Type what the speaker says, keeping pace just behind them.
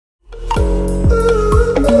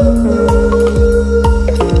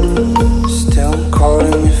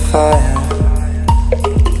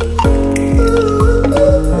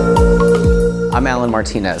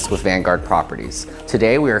Martinez with Vanguard Properties.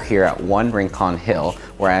 Today we are here at One Rincon Hill,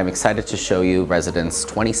 where I am excited to show you residence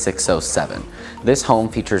 2607. This home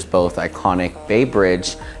features both iconic Bay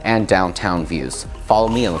Bridge and downtown views. Follow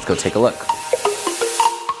me and let's go take a look.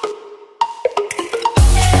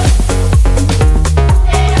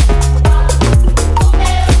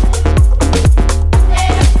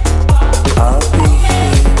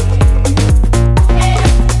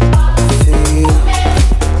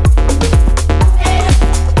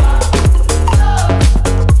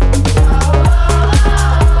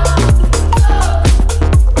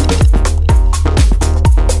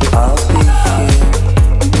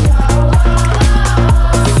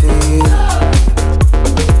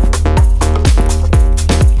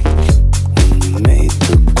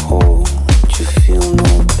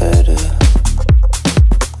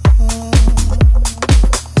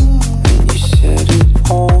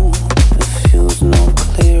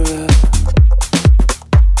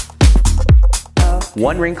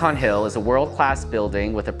 One Rincon Hill is a world-class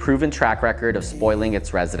building with a proven track record of spoiling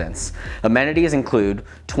its residents. Amenities include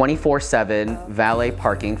 24/7 valet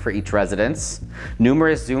parking for each residence,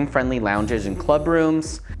 numerous Zoom-friendly lounges and club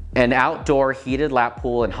rooms, an outdoor heated lap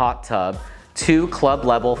pool and hot tub, 2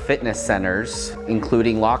 club-level fitness centers,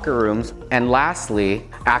 including locker rooms, and lastly,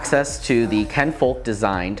 access to the Ken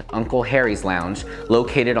Folk-designed Uncle Harry's Lounge,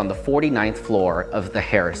 located on the 49th floor of the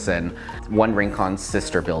Harrison, One Rincon's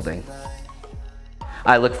sister building.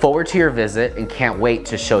 I look forward to your visit and can't wait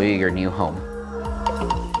to show you your new home.